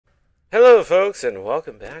Hello folks, and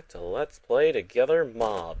welcome back to Let's Play Together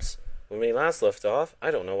Mobs. When we last left off, I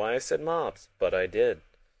don't know why I said mobs, but I did.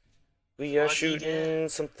 We are shooting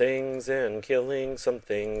some things and killing some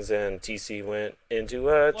things, and TC went into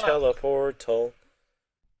a teleportal.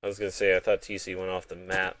 I was gonna say, I thought TC went off the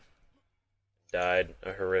map. Died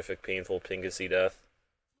a horrific, painful, pingusy death.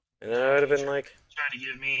 And I would have been like... Trying to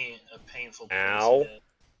give me a painful Ow. death.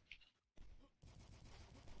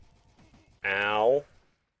 Ow.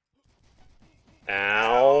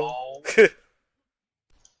 Ow.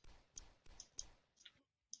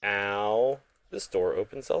 Ow. This door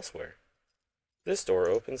opens elsewhere. This door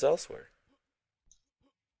opens elsewhere.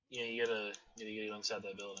 Yeah, you gotta get inside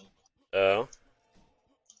that building. Oh?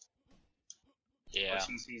 Yeah.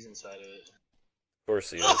 TC's inside of it. Of course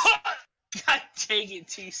he is. God dang it,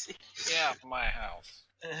 TC. Get off my house.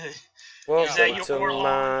 Welcome to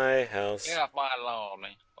my house. Get off my lawn.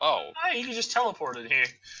 Oh. Hey, you can just teleport in here.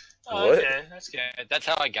 Oh, what? Okay, that's good. Yeah, that's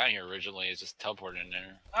how I got here originally, is just teleporting in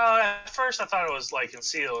there. Oh, at first I thought it was like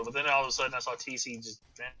concealed, but then all of a sudden I saw TC just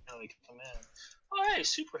randomly come in. Oh, hey,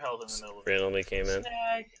 super health in the middle of it. Randomly came in.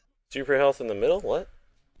 Snag. Super health in the middle? What?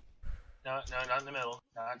 No, not in the middle.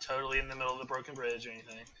 Not totally in the middle of the broken bridge or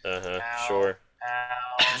anything. Uh-huh, Ow. sure.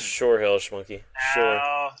 Ow. Sure, Hellish Monkey. Sure.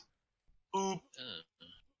 Ow. Oop.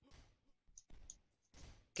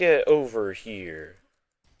 Get over here.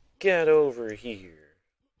 Get over here.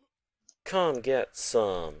 Come get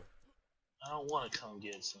some. I don't want to come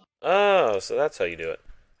get some. Oh, so that's how you do it.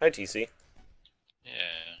 Hi, TC.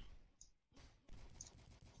 Yeah.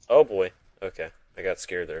 Oh, boy. Okay. I got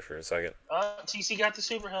scared there for a second. TC got the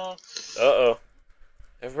super health. Uh-oh.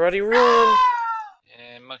 Everybody run!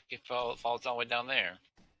 And monkey falls all the way down there.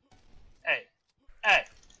 Hey.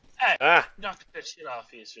 Ah! Knock that shit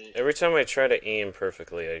off, PS3. Every time I try to aim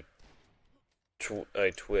perfectly, I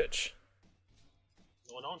twitch.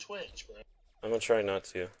 Well, don't twitch, bro. I'm gonna try not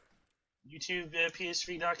to. YouTube,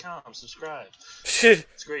 PS3.com. Subscribe. It's a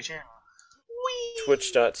great channel.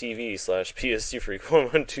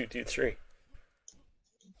 Twitch.tv/PS2Freak11223.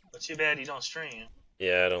 But too bad you don't stream.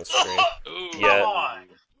 Yeah, I don't stream. Ooh. Come Yeah. on!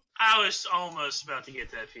 I was almost about to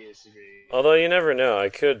get that PS3. Although you never know, I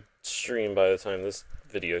could stream by the time this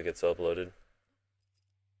video gets uploaded.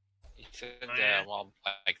 You said that a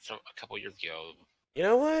couple years ago. You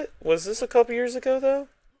know what? Was this a couple years ago, though?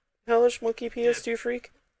 Hellish Monkey PS2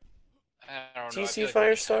 Freak? I don't know. TC I feel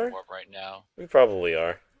like Firestar? warp right now. We probably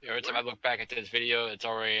are. Every time I look back at this video, it's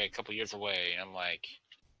already a couple years away, and I'm like,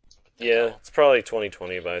 Yeah, hell? it's probably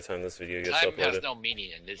 2020 by the time this video gets Time uploaded. has no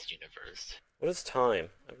meaning in this universe. What is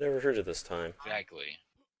time? I've never heard of this time. Exactly.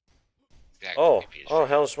 Oh, PS3.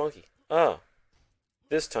 Hellish Monkey. Oh.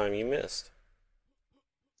 This time you missed.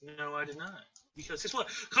 No, I did not. Because guess what?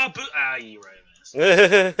 Kaboom! Ah, you right, I missed.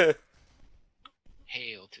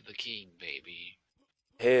 Hail to the king, baby.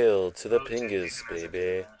 Hail to the Oh, Pingus, take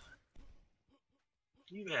baby.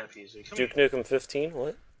 You got PS3. Come Duke here. Nukem 15?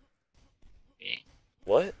 What? Eh.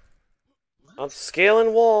 What? I'm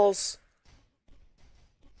scaling walls.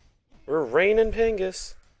 We're raining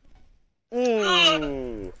Pingus.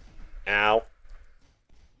 Ooh. Ow.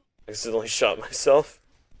 I accidentally shot myself.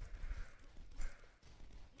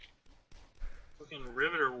 Fucking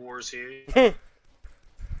Riveter Wars here.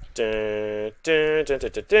 Dun, dun, dun, dun,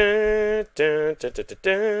 dun, dun, dun, dun, dun,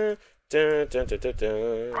 dun, dun, dun, dun, dun,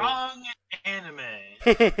 dun. Wrong anime.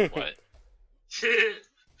 What?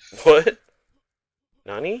 What?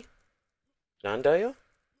 Nani? Nandayo?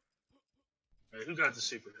 Right, who got the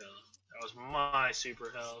super health? That was my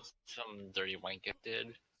super health. Some dirty wanker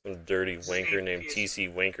did. Some dirty wanker named TC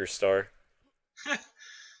Wanker Star.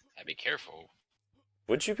 I'd be careful.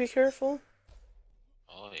 Would you be careful?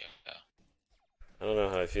 Oh, yeah. I don't know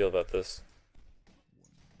how I feel about this.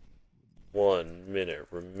 1 minute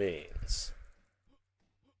remains.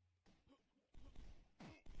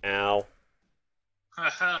 Ow.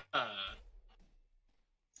 Haha.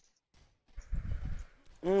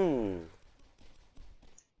 Ooh.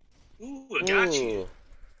 Ooh, I got you. Ooh.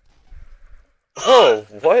 Oh,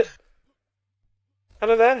 what? How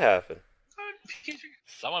did that happen?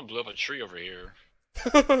 Someone blew up a tree over here.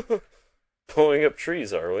 Blowing up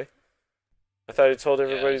trees, are we? I thought I told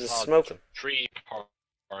everybody to smoke them. Tree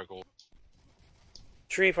particle.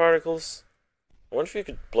 Tree particles. I wonder if you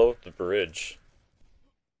could blow up the bridge.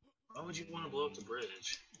 Why would you want to blow up the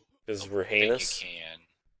bridge? Because we're I think heinous. you can.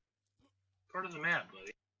 Part of the map,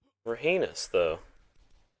 buddy. We're heinous, though.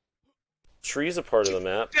 Tree's a part of the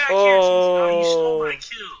map. Back here, oh, you stole Oh, my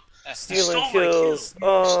kill. stealing stole my kills.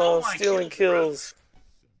 kill. You stole Oh, my stealing kill, bro. kills.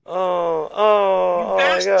 Oh, You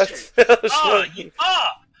my god. bastard.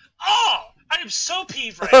 I am so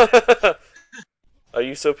peeved right now. Are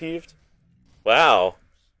you so peeved? Wow.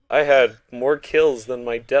 I had more kills than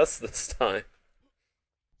my deaths this time.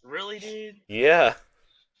 Really, dude? Yeah.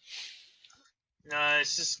 No,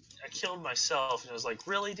 it's just I killed myself, and it was like,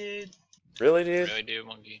 really, dude? Really, dude? Really do,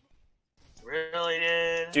 monkey. Really,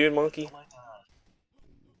 dude? Dude, monkey. Oh my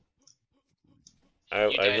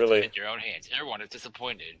god. You I died really... at your own hands. Everyone is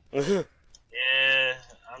disappointed. Yeah,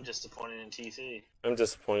 I'm disappointed in TC. I'm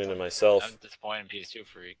disappointed in myself. I'm disappointed in PS2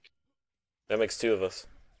 Freak. That makes two of us.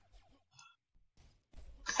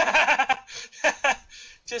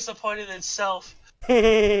 Disappointed in self.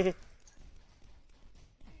 Ow.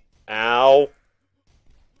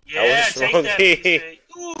 Yeah, was take monkey. that.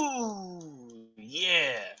 Ooh,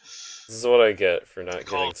 yeah. This is what I get for not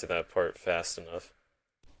getting to that part fast enough.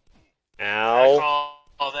 Ow. I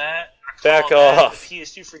call that. Back off.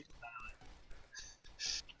 PS2 Freak.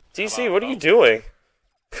 TC, what are you doing?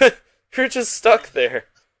 You're just stuck there.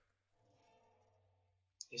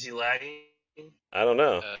 Is he lagging? I don't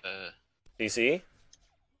know. TC?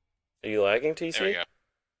 Are you lagging, There we TC? go.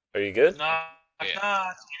 Are you good? Not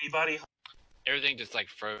anybody. Everything just like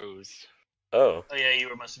froze. Oh. Oh yeah,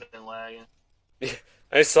 you must have been lagging.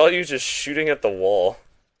 I saw you just shooting at the wall.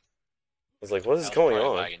 I was like, what is going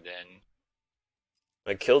on? Lagging then.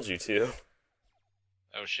 I killed you too.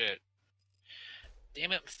 Oh shit.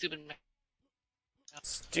 Damn it, stupid mouse.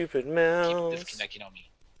 Stupid Keep mouse. disconnecting on me.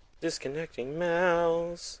 Disconnecting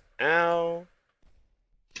mouse. Ow.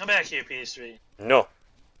 Come back here, PS3. No.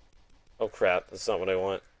 Oh crap, that's not what I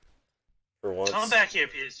want. For once. Come back here,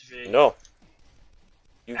 PS3. No.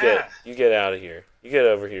 You get out of here. You get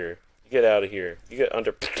over here. You get out of here. You get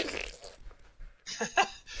under.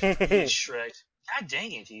 You get Shrek. God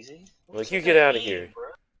dang it, TZ. Like, you get out of here. Bro?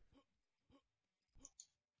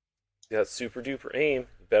 You got super duper aim.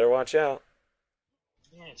 You better watch out.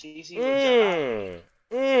 Yeah, TZ.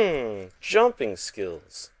 Jumping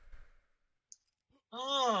skills.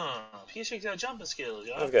 PS3 got jumping skills,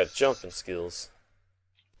 y'all. I've got jumping skills.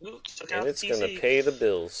 Oops, took out And the it's TC. gonna pay the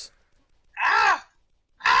bills. Ah!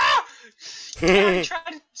 Ah! God, he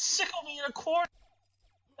tried to sickle me in a corner.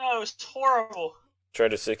 Oh, it was horrible. Try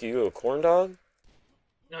to sick you a corn dog?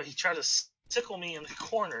 No, he tried to sickle me in the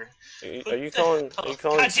corner. Are you calling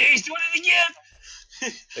God, he's doing it again!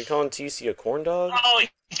 Are you calling TC a corn dog? Oh, he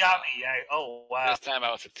got me. Oh, wow. This time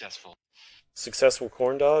I was successful. Successful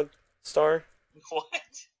corn dog star? What?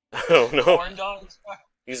 I don't know. Corn dog?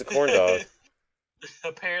 He's a corn dog.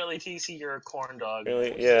 Apparently, TC, you're a corn dog.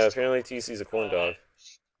 Apparently TC's a corn dog.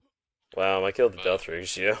 Wow, I killed the death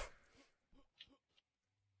ratio.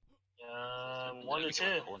 1 to 2.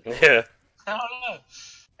 Yeah. I don't know.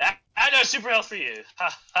 I know super health for you.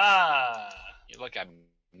 Ha ha. You look at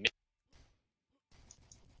me.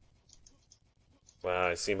 Wow,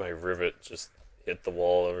 I see my rivet just hit the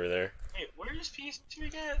wall over there. Hey, where's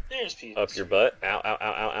PS2 at? There's PS2. Up your butt. Ow, ow,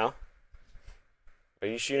 ow, ow, ow. Are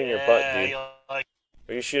you shooting your butt, dude? Are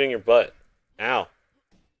you shooting your butt? Ow.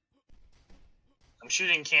 I'm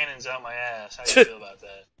shooting cannons out my ass. How do you feel about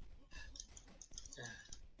that? I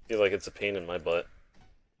feel like it's a pain in my butt.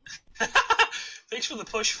 Thanks for the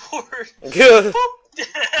push forward. Good.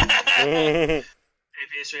 Hey,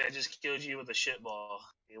 PS3, I just killed you with a shit ball.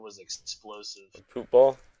 It was explosive. A poop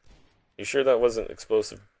ball? You sure that wasn't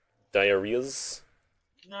explosive diarrheas?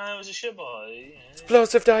 No, it was a shit ball.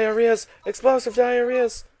 Explosive diarrheas! Explosive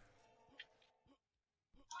diarrheas!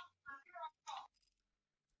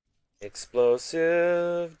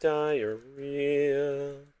 Explosive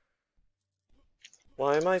diarrhea.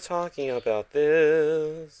 Why am I talking about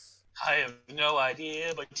this? I have no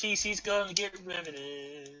idea, but TC's gonna get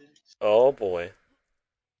riveted. Oh boy.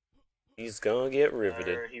 He's gonna get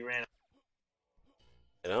riveted. He ran.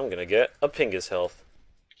 And I'm gonna get a Pingus health.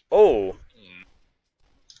 Oh!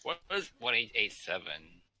 What was 1887?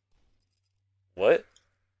 What?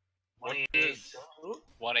 What is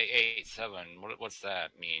 1887? What's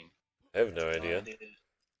that mean? I have no idea.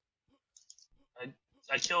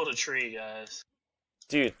 I killed a tree, guys.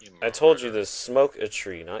 Dude, I told you to smoke a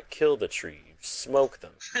tree, not kill the tree. You smoke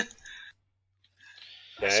them.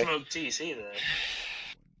 I smoked TC, though.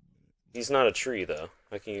 He's not a tree, though.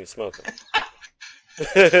 How can you smoke him?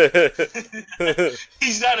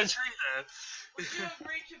 He's not a tree, though. Would you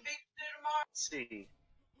agree to be there tomorrow? C.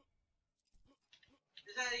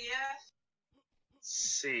 Is that a yes?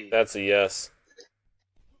 C. That's a yes.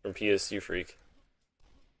 From PSU Freak.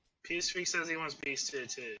 PS Freak says he wants PS2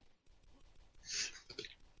 too.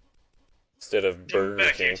 Instead of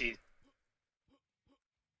Burger King. Here,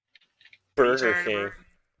 Burger King.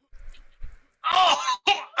 Oh!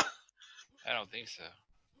 I don't think so.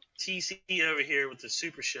 TC over here with the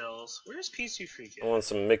super shells. Where's PS2 Freak at? I want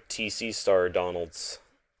some McTC Star Donalds.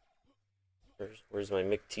 Where's my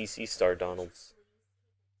McTC Star Donalds?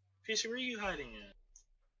 PC, where are you hiding at?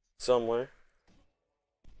 Somewhere.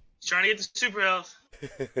 He's trying to get the super health.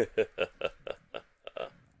 It's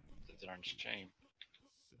a darn shame.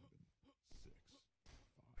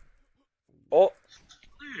 Oh!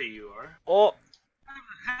 There you are. Oh!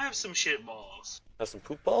 Have some shit balls. Have some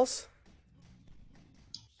poop balls?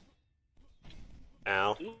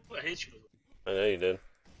 Ow. Ooh, I hit you. I know you did.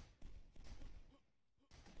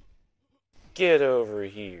 Get over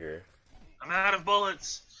here. I'm out of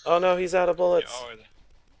bullets. Oh no, he's out of bullets.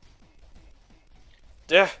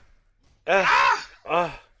 Yeah, Yeah.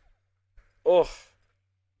 Ah. Oh.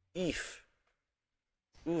 Eef.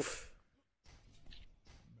 Oof.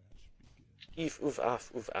 Eef, oof,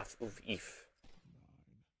 af, oof, af, oof, eef.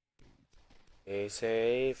 They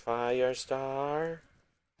say fire star.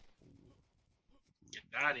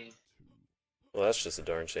 Got him. Well, that's just a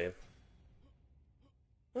darn shame.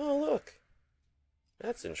 Oh, look.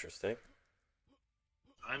 That's interesting.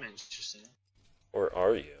 I'm interesting. Or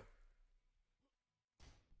are you?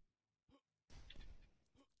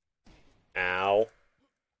 Ow.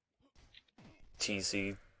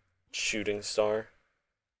 TC shooting star.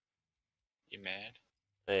 You mad?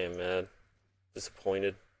 I am mad.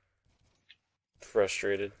 Disappointed.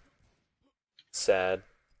 Frustrated. Sad.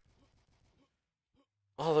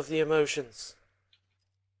 All of the emotions.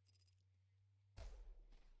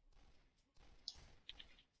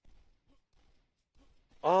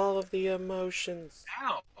 All of the emotions.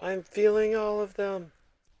 Ow! I'm feeling all of them.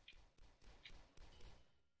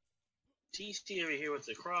 TC over here with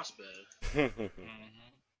the crossbow.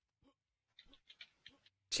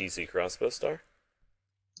 Cheesy crossbow star?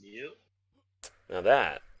 Yep. Now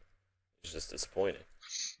that is just disappointing.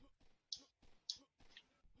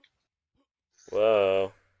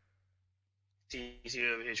 Whoa.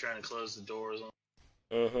 TC over here trying to close the doors on.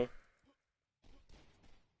 Mm-hmm.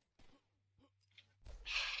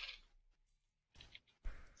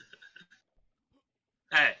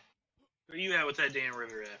 Hey, where you at with that damn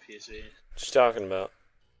river at, PSV? What you talking about?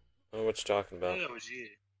 I don't know what you talking I about. know that was you.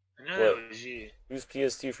 I know What? that was you. Who's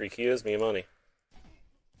PS2 freak? He owes me money.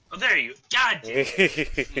 Oh, there you. God damn.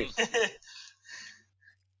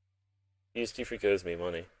 PS2 freak owes me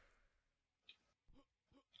money.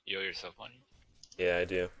 You owe yourself money? Yeah, I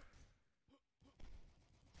do.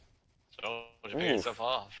 So to pay yourself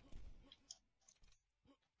off.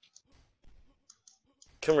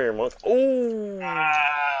 Come here, monk. Ooh!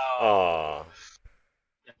 Ow. Aw.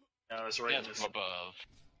 No, that's right. Yeah, in the from above.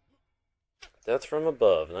 That's from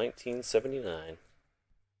above, 1979.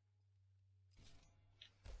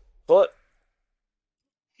 What?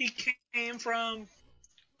 He came from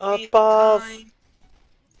Above. behind.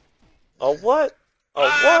 A what? A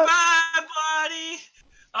Bye, what? bye, buddy.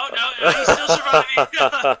 Oh no, he's still surviving.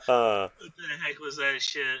 What the heck was that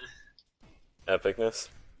shit? Epicness.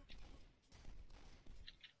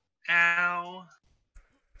 Ow.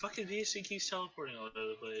 Fucking VSC keeps teleporting all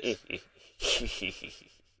over the place.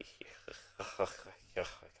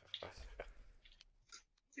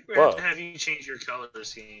 We're gonna have to have you change your color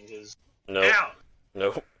scheme, because. Nope. Ow!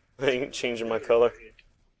 Nope. I ain't changing my color.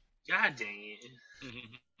 God dang it.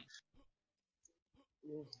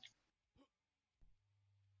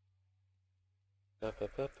 Ba ba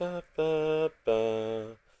ba ba ba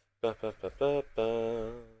ba ba ba ba ba ba.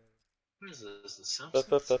 What is this? The Ba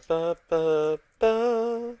ba Simpsons? ba ba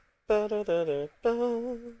ba ba da da da ba.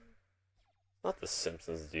 Not the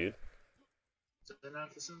Simpsons, dude. Is that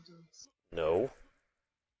not the Simpsons? No.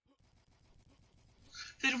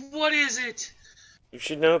 Then what is it? You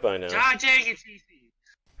should know by now. God dang it, TC.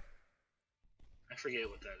 I forget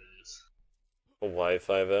what that is. Hawaii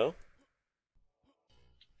 5-0?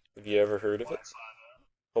 Have you ever heard of it?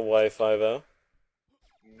 Wi-Fi, Hawaii 5-0? though.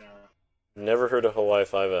 No. Never heard of Hawaii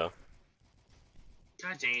 5-0.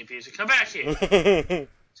 God dang it, Peter. Come back here. Hey,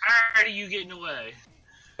 Tired of you getting away.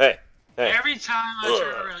 hey. Every time I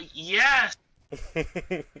turn around, yes!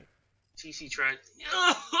 TC tried.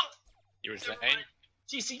 You were saying?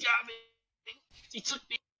 TC got me. He took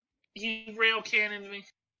me. He rail cannoned me.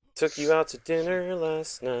 Took you out to dinner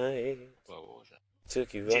last night. Whoa, what was that?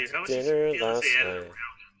 Took you out Dude, to how much dinner you feel if last they added a night.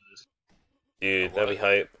 railgun? Dude, that'd be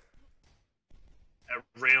hype.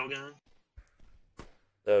 A railgun?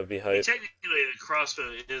 That would be hype. Technically, the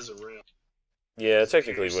crossbow is a rail. Yeah, it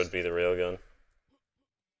technically would be the railgun.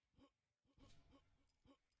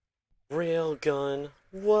 Railgun.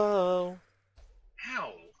 Whoa.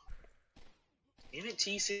 Ow. Damn it,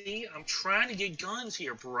 TC. I'm trying to get guns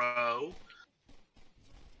here, bro.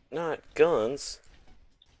 Not guns.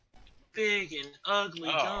 Big and ugly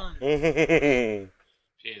Oh. guns. Hey,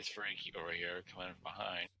 She is Frankie over here coming from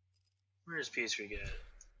behind. Where's PS3 get?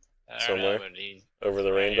 I don't Somewhere. know, but he's Over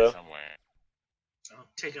the right here rainbow. somewhere. I'll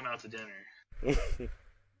take him out to dinner.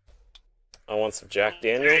 I want some Jack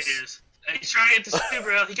There Daniels. he is. Hey, he's trying to get the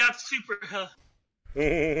super health. He got the super health.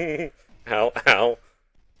 Ow.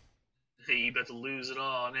 Hey, you about to lose it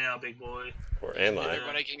all now, big boy. Or am I?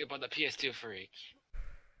 Everybody can get on the PS2 freak.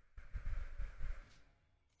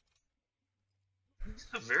 He's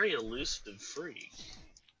a very elusive freak.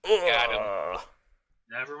 Got Ugh.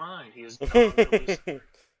 Never mind. He is not an elusive.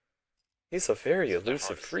 He's a very It's not elusive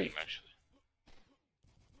hard to see freak. him, actually.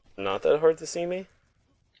 Not that hard to see me?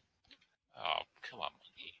 Oh, come on,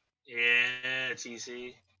 monkey. Yeah,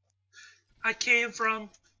 TC. I came from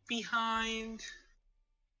behind.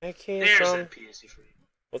 I came There's from... that PS2 freak.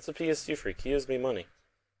 What's a PS2 freak? He owes me money.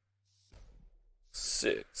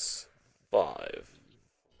 6, 5,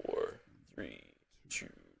 4, 3, 2,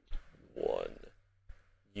 1.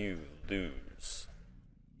 You lose.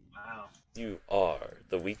 Wow. You are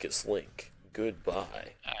the weakest link.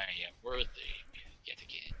 Goodbye. I am worthy yet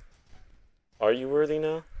again. Are you worthy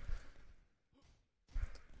now?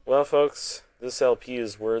 Well, folks, this LP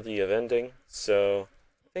is worthy of ending, so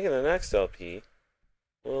I think in the next LP,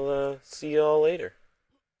 we'll see y'all later.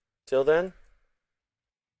 Until then.